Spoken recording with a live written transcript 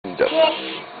does.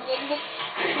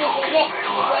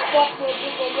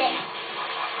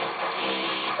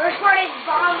 First part is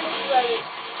bomb exploded.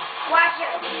 Watch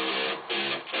it.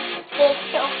 It's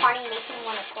so funny, makes me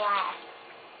want to clap.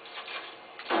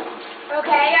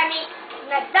 Okay,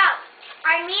 that's up.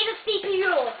 I need a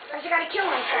CPU. First I gotta kill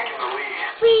myself.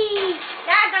 Whee!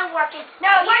 That's not working.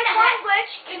 No, one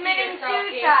glitch committing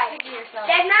suicide.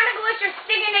 That's not a glitch, you're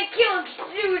sticking and killing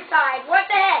suicide. What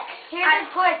the heck? Here's a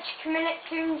glitch, commit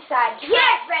suicide.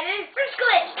 Yes, that is first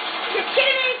glitch. You're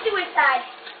committing suicide.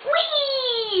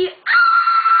 Whee!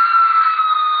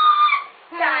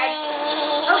 Died.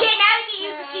 Okay, now we can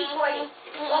use the seed for you.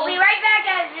 We'll be right back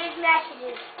after these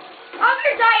messages.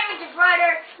 Other diamonds is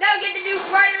brighter. Now get the new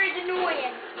brighter is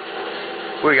annoying.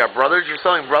 We got brothers? You're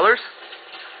selling brothers?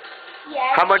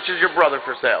 Yes. How much is your brother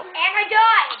for sale? And I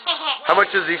died. How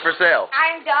much is he for sale?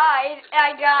 I died.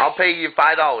 I'll pay you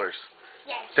 $5.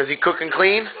 Yes. Does he cook and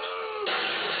clean?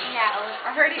 No.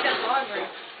 I heard he does laundry.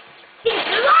 He does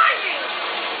laundry!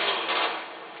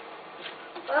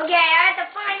 Okay, I have to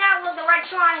find out what the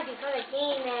electronics is for the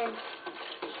demon.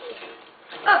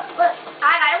 Oh, look.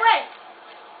 I got away.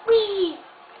 Whee!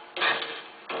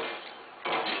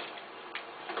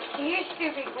 You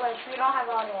stupid glitch. We don't have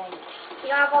all day. We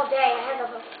don't have all day. I have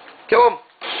a... Kill him.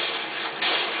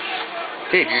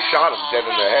 Gabe, you shot him dead in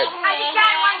the head. I just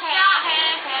got one shot.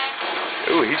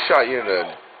 Ooh, he shot you in the...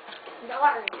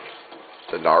 Darn.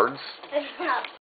 The nards? It's not.